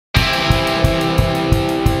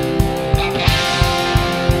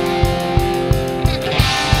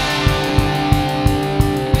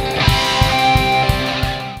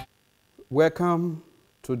Welcome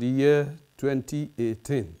to the year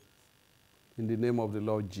 2018 in the name of the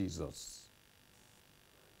Lord Jesus.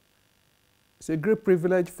 It's a great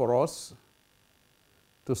privilege for us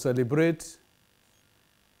to celebrate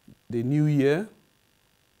the new year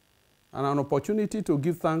and an opportunity to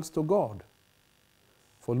give thanks to God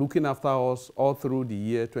for looking after us all through the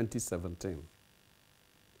year 2017.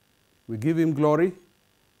 We give Him glory,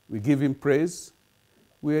 we give Him praise,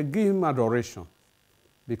 we give Him adoration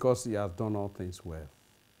because He has done all things well.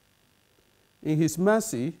 In His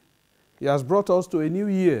mercy, He has brought us to a new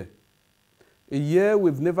year, a year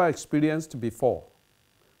we've never experienced before.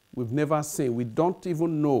 We've never seen. We don't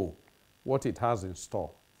even know what it has in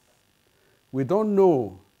store. We don't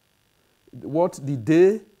know what the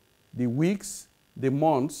day, the weeks, the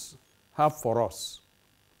months have for us.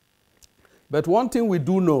 But one thing we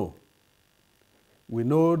do know, we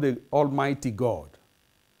know the Almighty God,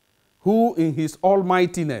 who in His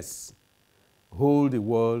almightiness holds the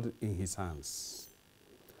world in His hands.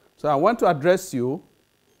 So I want to address you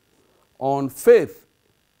on faith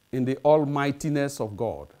in the almightiness of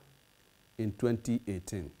God in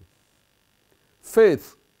 2018.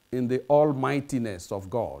 Faith in the almightiness of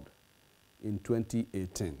God in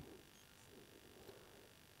 2018.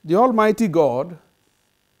 The Almighty God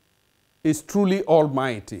is truly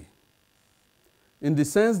almighty in the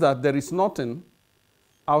sense that there is nothing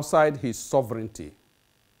outside His sovereignty.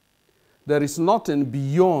 There is nothing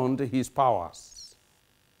beyond His powers.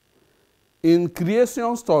 In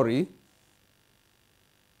creation story,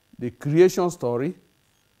 the creation story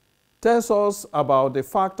tells us about the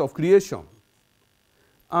fact of creation.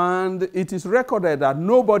 And it is recorded that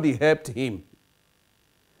nobody helped Him.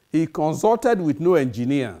 He consulted with no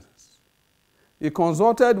engineers. He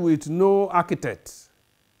consulted with no architect.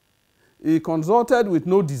 He consulted with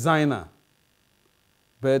no designer.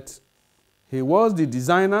 But He was the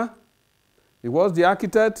designer. He was the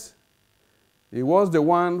architect. He was the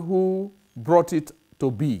one who brought it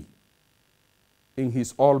to be in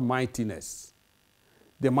His almightiness.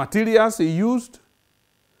 The materials He used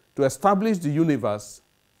to establish the universe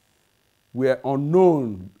were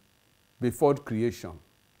unknown before creation.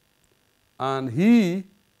 And He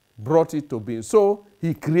brought it to being. So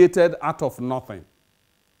He created out of nothing.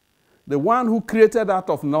 The one who created out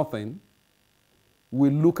of nothing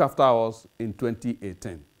will look after us in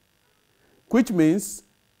 2018. Which means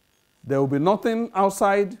there will be nothing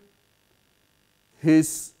outside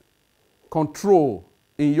His control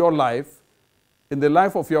in your life, in the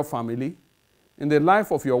life of your family, in the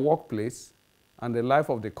life of your workplace, and the life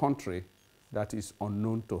of the country that is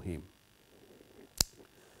unknown to Him.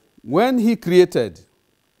 When He created,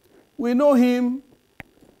 we know Him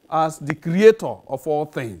as the creator of all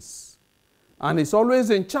things. And He's always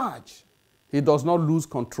in charge. He does not lose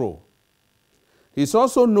control. He's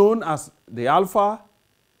also known as the Alpha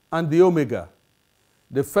and the Omega.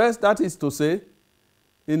 The first, that is to say,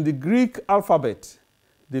 in the Greek alphabet,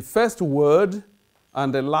 the first word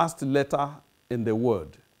and the last letter in the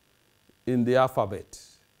word, in the alphabet,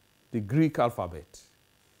 the Greek alphabet,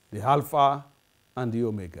 the Alpha and the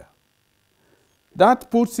Omega.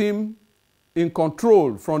 That puts Him in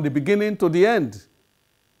control from the beginning to the end,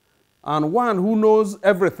 and one who knows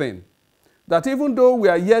everything. That even though we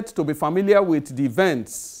are yet to be familiar with the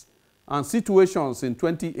events and situations in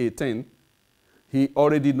 2018, He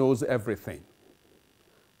already knows everything.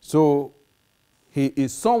 So He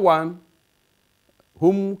is someone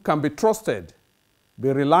whom can be trusted,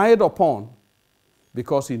 be relied upon,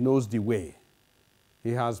 because He knows the way.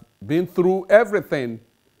 He has been through everything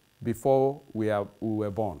before we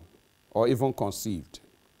were born or even conceived.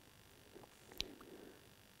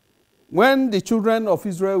 When the children of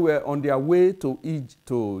Israel were on their way to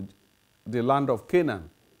the land of Canaan,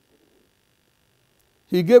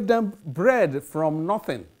 He gave them bread from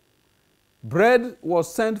nothing. Bread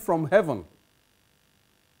was sent from heaven.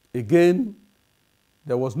 Again,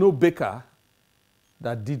 there was no baker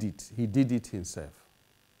that did it. He did it Himself.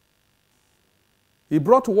 He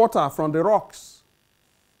brought water from the rocks.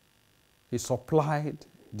 He supplied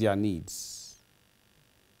their needs.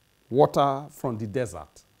 Water from the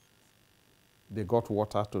desert. They got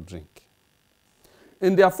water to drink.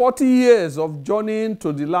 In their 40 years of journeying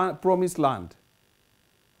to the promised land,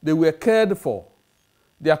 they were cared for.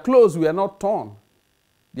 Their clothes were not torn.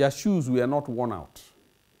 Their shoes were not worn out.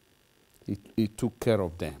 He took care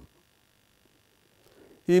of them.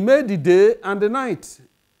 He made the day and the night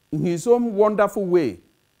in His own wonderful way,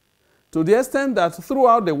 to the extent that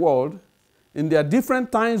throughout the world, in their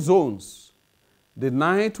different time zones, the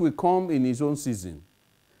night will come in His own season.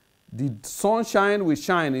 The sunshine will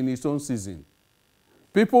shine in its own season.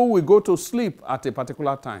 People will go to sleep at a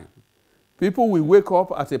particular time. People will wake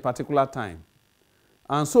up at a particular time.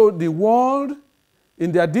 And so the world,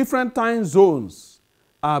 in their different time zones,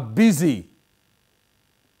 are busy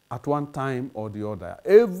at one time or the other.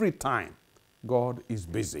 Every time, God is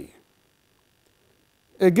busy.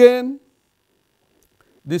 Again,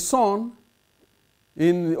 the sun,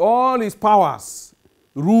 in all his powers,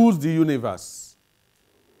 rules the universe.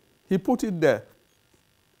 He put it there.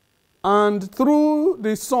 And through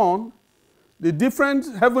the sun, the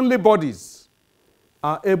different heavenly bodies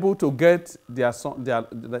are able to get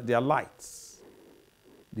their lights.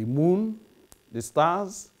 The moon, the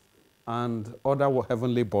stars, and other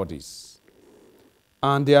heavenly bodies.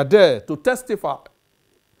 And they are there to testify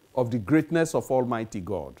of the greatness of Almighty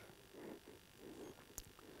God.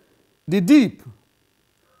 The deep,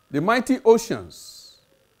 the mighty oceans,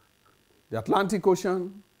 the Atlantic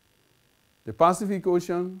Ocean, the Pacific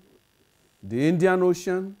Ocean, the Indian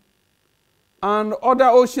Ocean, and other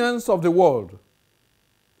oceans of the world,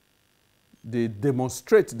 they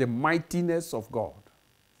demonstrate the mightiness of God.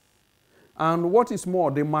 And what is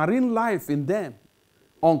more, the marine life in them,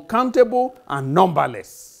 uncountable and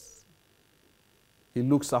numberless. He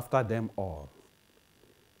looks after them all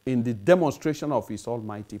in the demonstration of his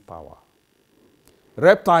almighty power.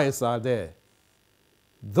 Reptiles are there.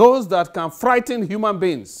 Those that can frighten human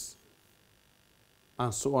beings,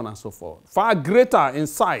 and so on and so forth. Far greater in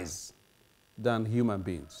size than human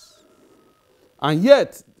beings. And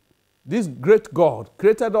yet, this great God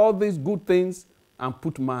created all these good things and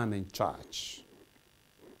put man in charge.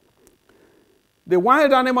 The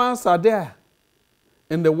wild animals are there.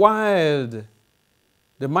 In the wild,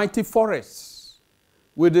 the mighty forests,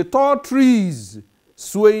 with the tall trees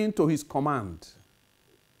swaying to his command.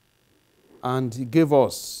 And he gave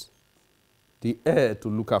us the air to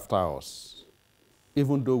look after us.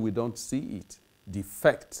 Even though we don't see it, the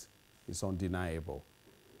effect is undeniable.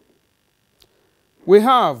 We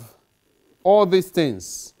have all these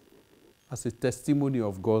things as a testimony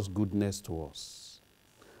of God's goodness to us.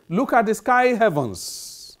 Look at the sky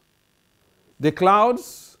heavens, the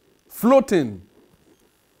clouds floating,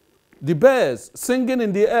 the birds singing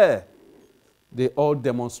in the air. They all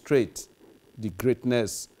demonstrate the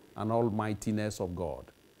greatness and almightiness of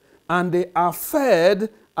God. And they are fed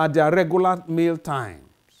at their regular meal times.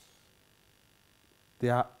 They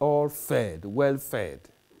are all fed, well fed.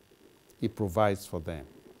 He provides for them.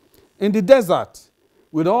 In the desert,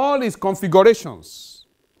 with all its configurations,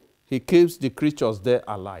 he keeps the creatures there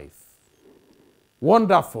alive.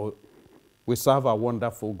 Wonderful. We serve a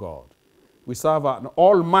wonderful God. We serve an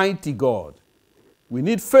almighty God. We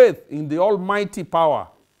need faith in the almighty power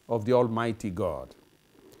of the almighty God.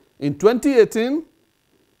 In 2018,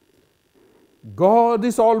 God,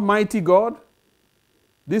 this almighty God,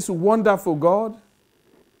 this wonderful God,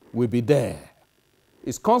 will be there.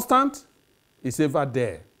 It's constant. It's ever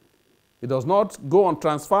there. He does not go on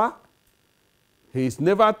transfer. He is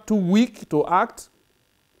never too weak to act.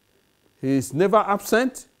 He is never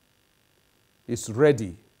absent. He's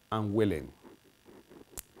ready and willing.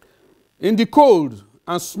 In the cold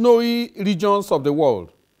and snowy regions of the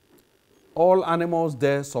world, all animals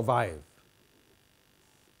there survive.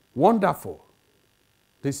 Wonderful.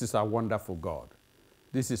 This is a wonderful God.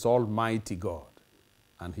 This is Almighty God,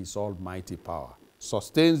 and his almighty power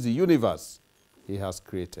sustains the universe he has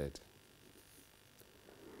created.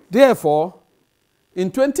 Therefore,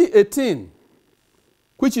 in 2018,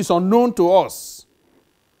 which is unknown to us,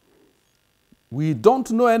 we don't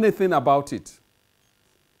know anything about it.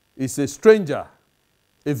 It's a stranger,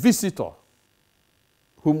 a visitor,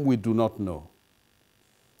 whom we do not know.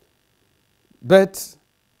 But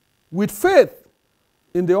with faith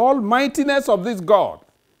in the almightiness of this God,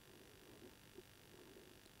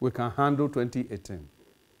 we can handle 2018.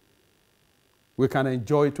 We can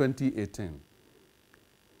enjoy 2018.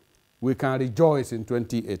 We can rejoice in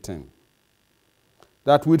 2018.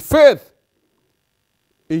 That with faith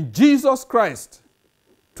in Jesus Christ,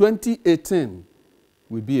 2018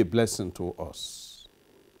 will be a blessing to us.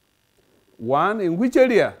 One, in which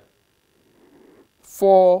area?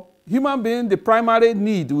 For human being, the primary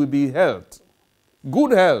need will be health,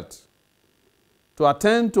 good health, to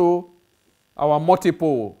attend to our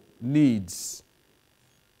multiple needs.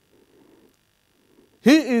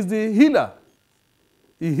 He is the healer.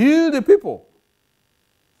 He healed the people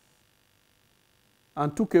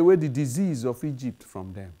and took away the disease of Egypt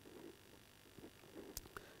from them.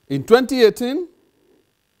 In 2018,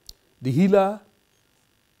 the healer,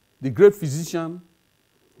 the great physician,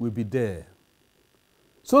 will be there.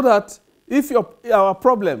 So that if our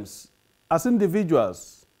problems as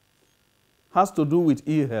individuals has to do with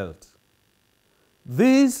ill health,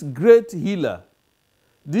 this great healer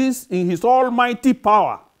this in his almighty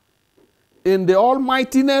power, in the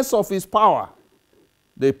almightiness of his power,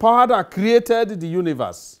 the power that created the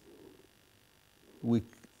universe, will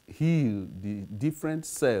heal the different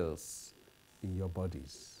cells in your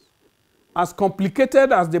bodies. As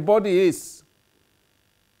complicated as the body is,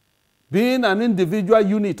 being an individual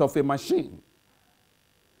unit of a machine,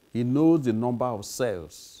 he knows the number of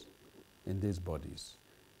cells in these bodies.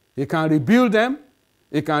 He can rebuild them,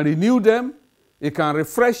 he can renew them, he can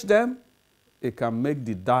refresh them, he can make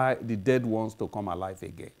the dead ones to come alive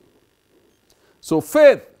again. So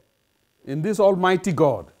faith in this almighty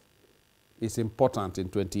God is important in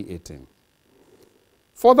 2018.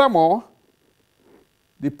 Furthermore,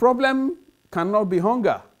 the problem cannot be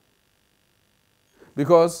hunger,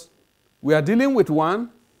 because we are dealing with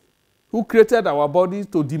one who created our bodies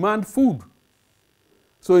to demand food.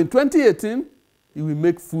 So in 2018, he will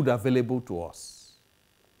make food available to us.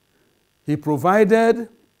 He provided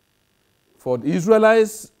for the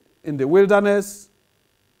Israelites in the wilderness,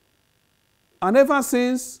 and ever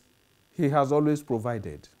since, he has always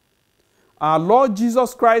provided. Our Lord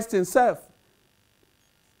Jesus Christ himself,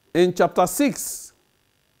 in chapter 6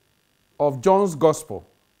 of John's Gospel,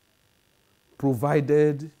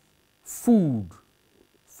 provided food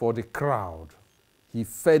for the crowd. He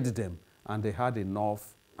fed them, and they had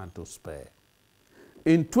enough and to spare.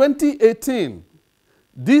 In 2018,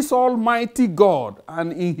 this almighty God,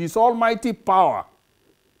 and in his almighty power,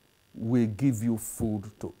 will give you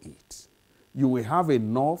food to eat. You will have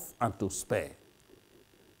enough and to spare.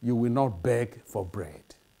 You will not beg for bread.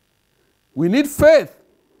 We need faith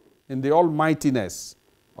in the almightiness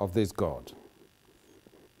of this God.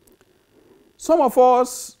 Some of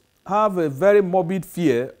us have a very morbid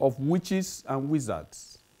fear of witches and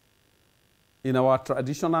wizards in our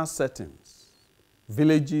traditional settings,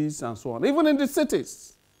 villages and so on, even in the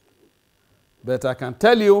cities. But I can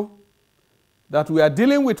tell you that we are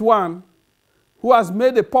dealing with one who has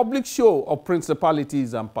made a public show of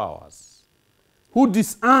principalities and powers, who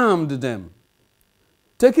disarmed them,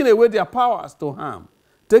 taking away their powers to harm,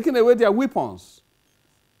 taking away their weapons.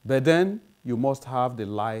 But then you must have the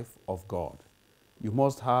life of God. You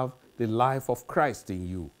must have the life of Christ in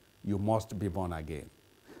you. You must be born again.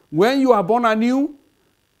 When you are born anew,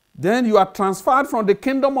 then you are transferred from the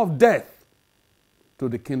kingdom of death to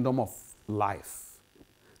the kingdom of life.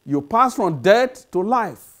 You pass from death to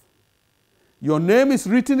life. Your name is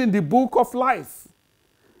written in the book of life.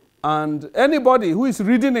 And anybody who is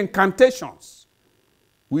reading incantations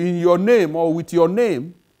in your name or with your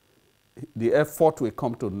name, the effort will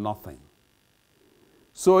come to nothing.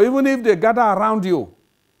 So even if they gather around you,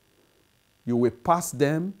 you will pass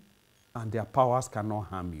them and their powers cannot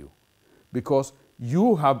harm you, because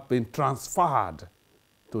you have been transferred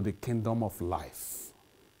to the kingdom of life.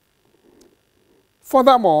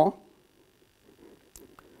 Furthermore,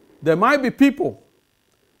 there might be people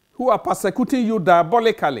who are persecuting you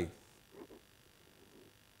diabolically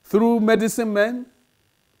through medicine men,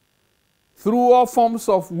 through all forms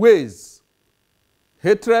of ways,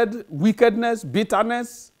 hatred, wickedness,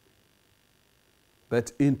 bitterness.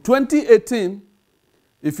 But in 2018,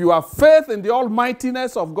 if you have faith in the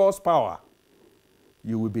almightiness of God's power,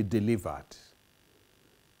 you will be delivered.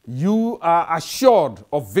 You are assured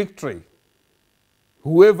of victory.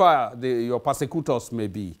 Whoever your persecutors may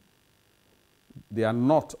be, they are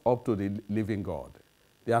not up to the living God.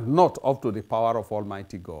 They are not up to the power of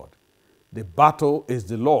Almighty God. The battle is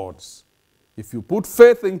the Lord's. If you put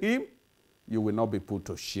faith in him, you will not be put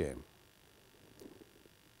to shame.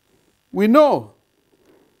 We know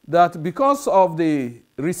that because of the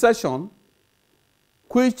recession,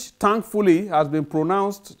 which thankfully has been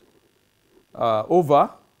pronounced over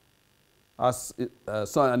as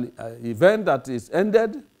an event that is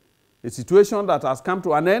ended, a situation that has come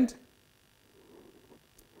to an end,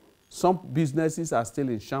 some businesses are still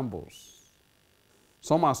in shambles.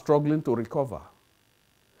 Some are struggling to recover.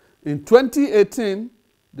 In 2018,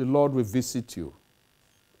 the Lord will visit you.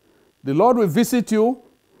 The Lord will visit you.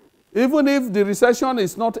 Even if the recession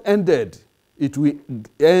is not ended, it will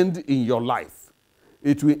end in your life.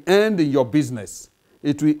 It will end in your business.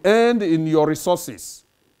 It will end in your resources.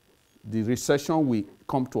 The recession will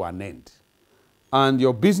come to an end. And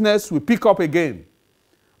your business will pick up again.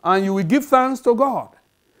 And you will give thanks to God.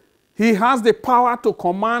 He has the power to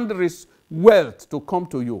command wealth to come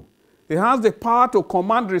to you. He has the power to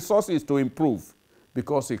command resources to improve,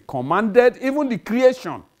 because he commanded even the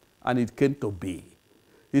creation and it came to be.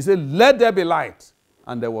 He said, let there be light,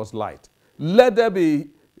 and there was light. Let there be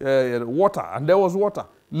water, and there was water.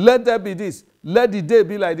 Let there be this. Let the day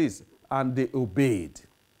be like this. And they obeyed.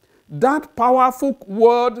 That powerful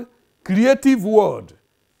word, creative word,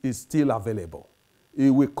 is still available. He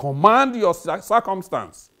will command your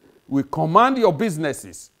circumstance. He will command your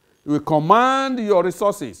businesses. He will command your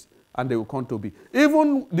resources, and they will come to be.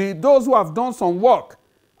 Even those who have done some work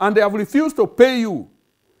and they have refused to pay you,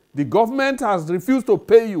 the government has refused to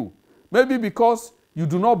pay you, maybe because you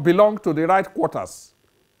do not belong to the right quarters.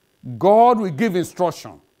 God will give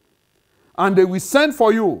instruction, and they will send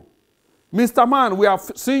for you. Mr. Man, we have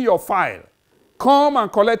seen your file. Come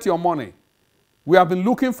and collect your money. We have been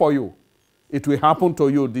looking for you. It will happen to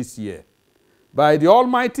you this year. By the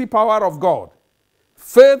almighty power of God,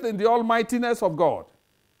 faith in the almightiness of God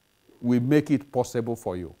will make it possible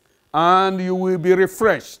for you. And you will be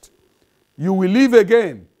refreshed. You will live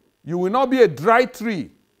again. You will not be a dry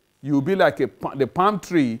tree. You will be like the palm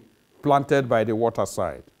tree planted by the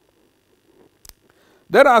waterside.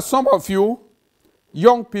 There are some of you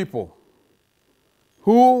young people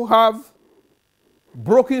who have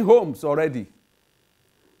broken homes already.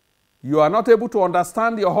 You are not able to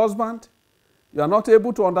understand your husband. You are not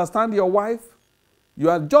able to understand your wife. You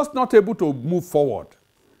are just not able to move forward.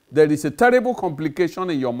 There is a terrible complication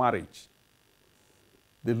in your marriage.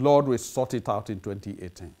 The Lord will sort it out in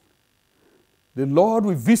 2018. The Lord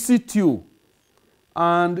will visit you,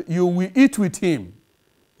 and you will eat with him.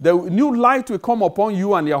 The new light will come upon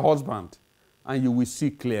you and your husband, and you will see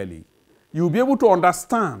clearly. You will be able to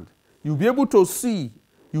understand. You will be able to see.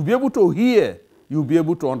 You will be able to hear. You will be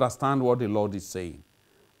able to understand what the Lord is saying.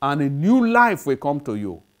 And a new life will come to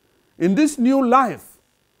you. In this new life,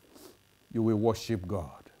 you will worship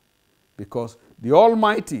God, because the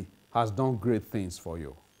Almighty has done great things for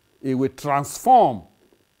you. He will transform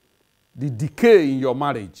the decay in your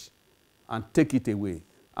marriage and take it away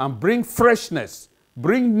and bring freshness,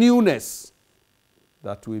 bring newness.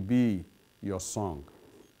 That will be your song.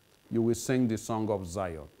 You will sing the song of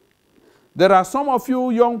Zion. There are some of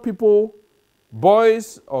you young people,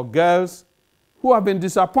 boys or girls, who have been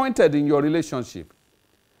disappointed in your relationship.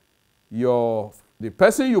 The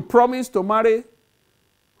person you promised to marry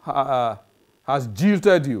has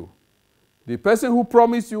jilted you. The person who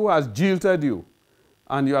promised you has jilted you.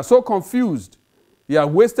 And you are so confused. You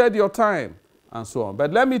have wasted your time and so on.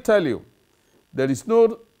 But let me tell you, there is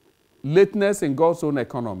no lateness in God's own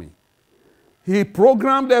economy. He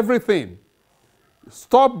programmed everything.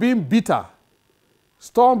 Stop being bitter.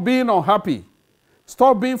 Stop being unhappy.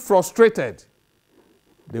 Stop being frustrated.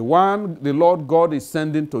 The one the Lord God is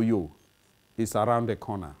sending to you is around the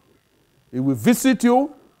corner. He will visit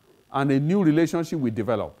you, and a new relationship will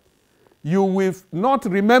develop. You will not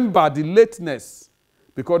remember the lateness,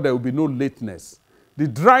 because there will be no lateness. The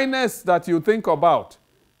dryness that you think about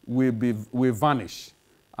will vanish,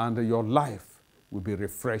 and your life will be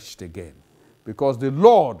refreshed again, because the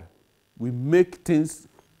Lord will make things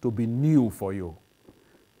to be new for you.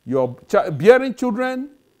 You're bearing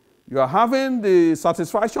children. You are having the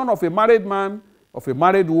satisfaction of a married man, of a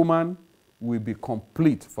married woman, will be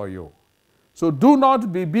complete for you. So do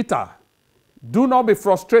not be bitter. Do not be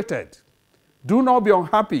frustrated. Do not be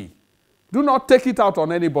unhappy. Do not take it out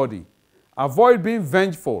on anybody. Avoid being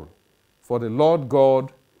vengeful, for the Lord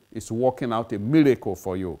God is working out a miracle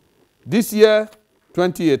for you. This year,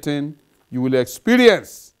 2018, you will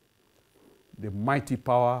experience the mighty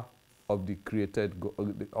power of the created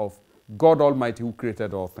of God Almighty, who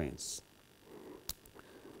created all things.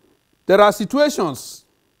 There are situations,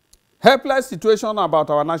 helpless situations about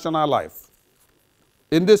our national life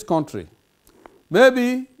in this country.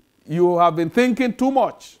 Maybe you have been thinking too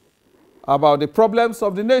much about the problems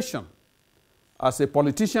of the nation. As a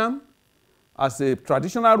politician, as a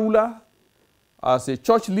traditional ruler, as a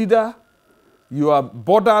church leader, you are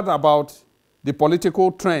bothered about the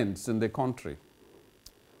political trends in the country.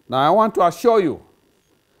 Now, I want to assure you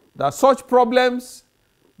that such problems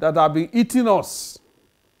that have been eating us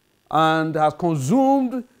and have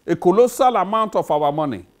consumed a colossal amount of our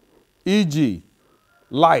money, e.g.,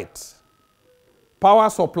 light, power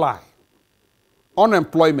supply,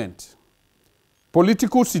 unemployment,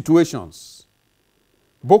 political situations,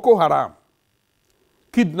 Boko Haram,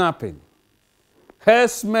 kidnapping,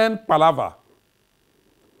 herdsmen palaver,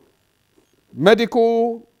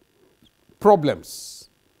 medical problems,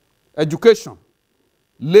 education,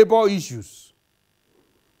 labor issues,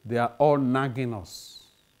 they are all nagging us.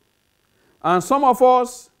 And some of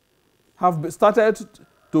us have started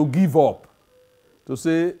to give up, to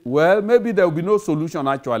say, well, maybe there will be no solution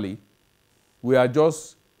actually. We are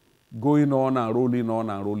just going on and rolling on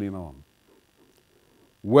and rolling on.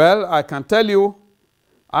 Well, I can tell you,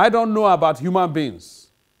 I don't know about human beings.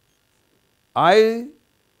 I,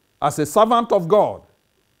 as a servant of God,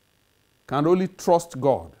 can only trust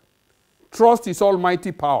God. Trust His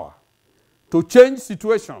almighty power. to change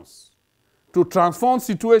situations, to transform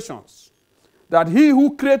situations. That he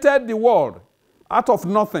who created the world out of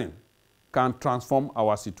nothing can transform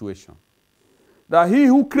our situation. That he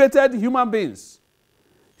who created human beings,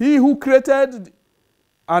 he who created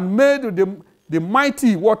and made the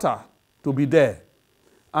mighty water to be there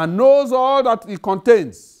and knows all that it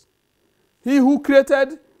contains, he who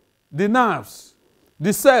created the nerves,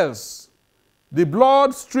 the cells, the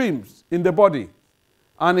blood streams in the body,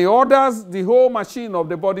 and he orders the whole machine of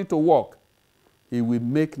the body to work, he will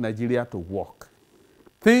make Nigeria to work.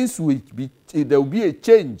 Things will be, there will be a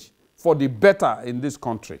change for the better in this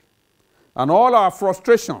country. And all our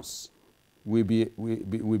frustrations will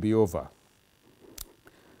be over.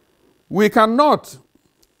 We cannot,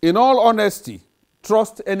 in all honesty,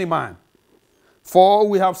 trust any man. For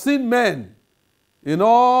we have seen men in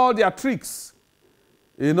all their tricks,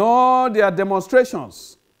 in all their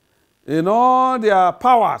demonstrations, in all their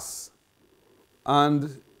powers,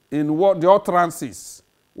 and in what the utterances,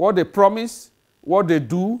 what they promise, what they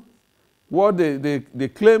do, what they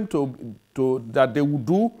claim that they will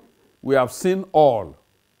do. We have seen all,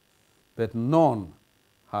 but none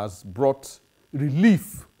has brought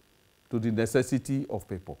relief to the necessity of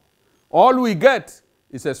people. All we get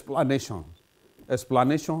is explanation,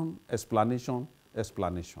 explanation, explanation,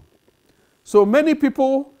 explanation. So many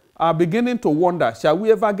people are beginning to wonder, shall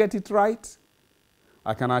we ever get it right?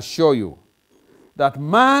 I can assure you that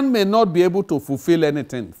man may not be able to fulfill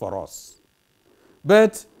anything for us,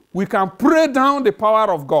 but we can pray down the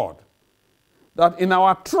power of God, that in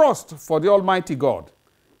our trust for the Almighty God,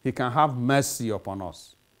 he can have mercy upon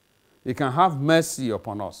us. He can have mercy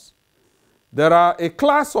upon us. There are a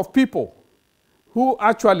class of people who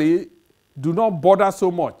actually do not bother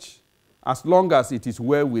so much as long as it is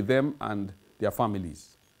well with them and their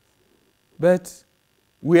families. But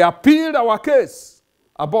we appealed our case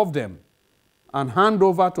above them and hand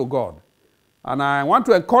over to God. And I want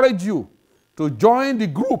to encourage you to join the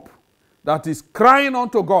group that is crying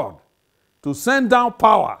unto God to send down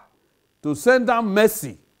power, to send down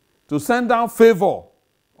mercy, to send down favor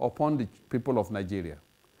upon the people of Nigeria.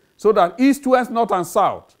 So that east, west, north, and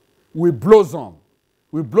south will blossom.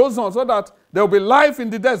 Will blossom so that there will be life in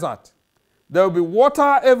the desert. There will be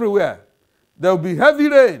water everywhere. There will be heavy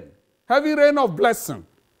rain of blessing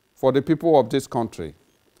for the people of this country.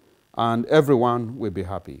 And everyone will be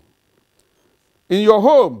happy. In your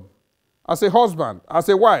home, as a husband, as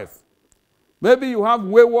a wife, maybe you have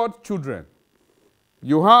wayward children.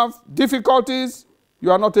 You have difficulties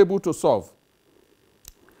you are not able to solve.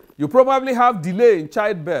 You probably have delay in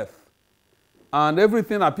childbirth, and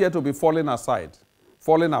everything appears to be falling aside,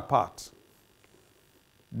 falling apart.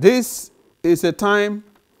 This is a time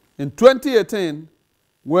in 2018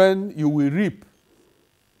 when you will reap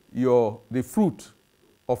the fruit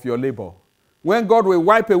of your labor. When God will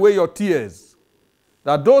wipe away your tears,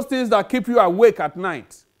 that those things that keep you awake at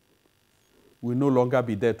night will no longer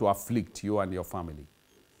be there to afflict you and your family.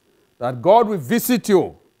 That God will visit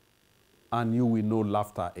you and you will know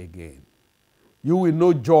laughter again. You will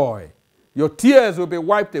know joy. Your tears will be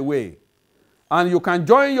wiped away. And you can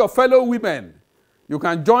join your fellow women. You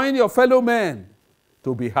can join your fellow men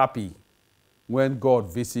to be happy when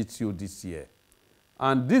God visits you this year.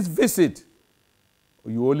 And this visit,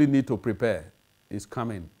 you only need to prepare. It's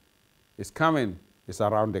coming. It's coming. It's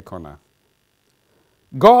around the corner.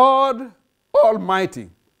 God Almighty,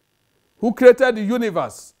 who created the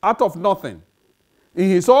universe out of nothing, in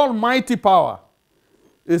his almighty power,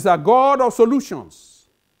 is a God of solutions.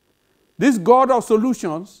 This God of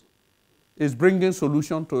solutions is bringing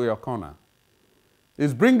solution to your corner.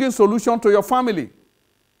 Is bringing solution to your family.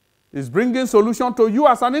 Is bringing solution to you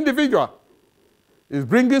as an individual. Is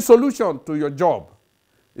bringing solution to your job.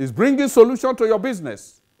 Is bringing solution to your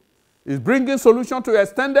business. Is bringing solution to your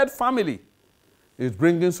extended family. Is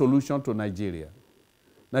bringing solution to Nigeria.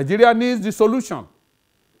 Nigeria needs the solution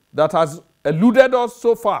that has eluded us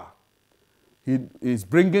so far. He is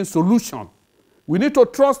bringing solution. We need to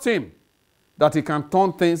trust him that he can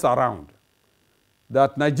turn things around.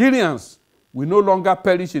 That Nigerians will no longer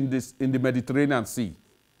perish in the Mediterranean Sea.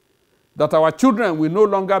 That our children will no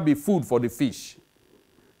longer be food for the fish.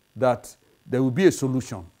 That there will be a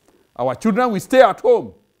solution. Our children will stay at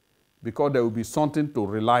home because there will be something to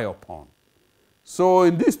rely upon. So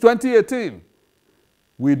in this 2018,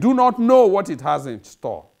 we do not know what it has in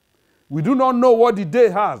store. We do not know what the day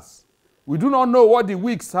has. We do not know what the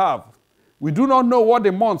weeks have. We do not know what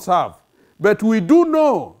the months have. But we do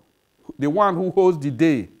know the one who holds the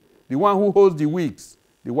day, the one who holds the weeks,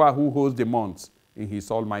 the one who holds the months in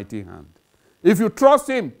his almighty hand. If you trust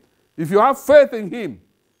him, if you have faith in him,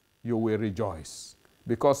 you will rejoice.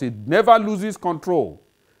 because he never loses control.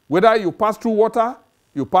 Whether you pass through water,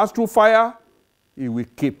 you pass through fire, he will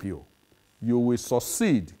keep you. You will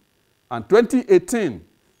succeed. And 2018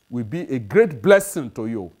 will be a great blessing to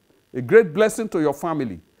you, a great blessing to your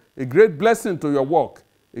family, a great blessing to your work,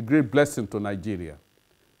 a great blessing to Nigeria.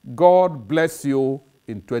 God bless you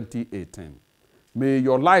in 2018. May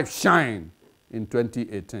your life shine in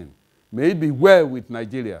 2018. May it be well with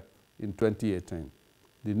Nigeria in 2018. In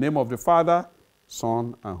the name of the Father,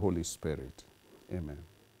 Son, and Holy Spirit. Amen.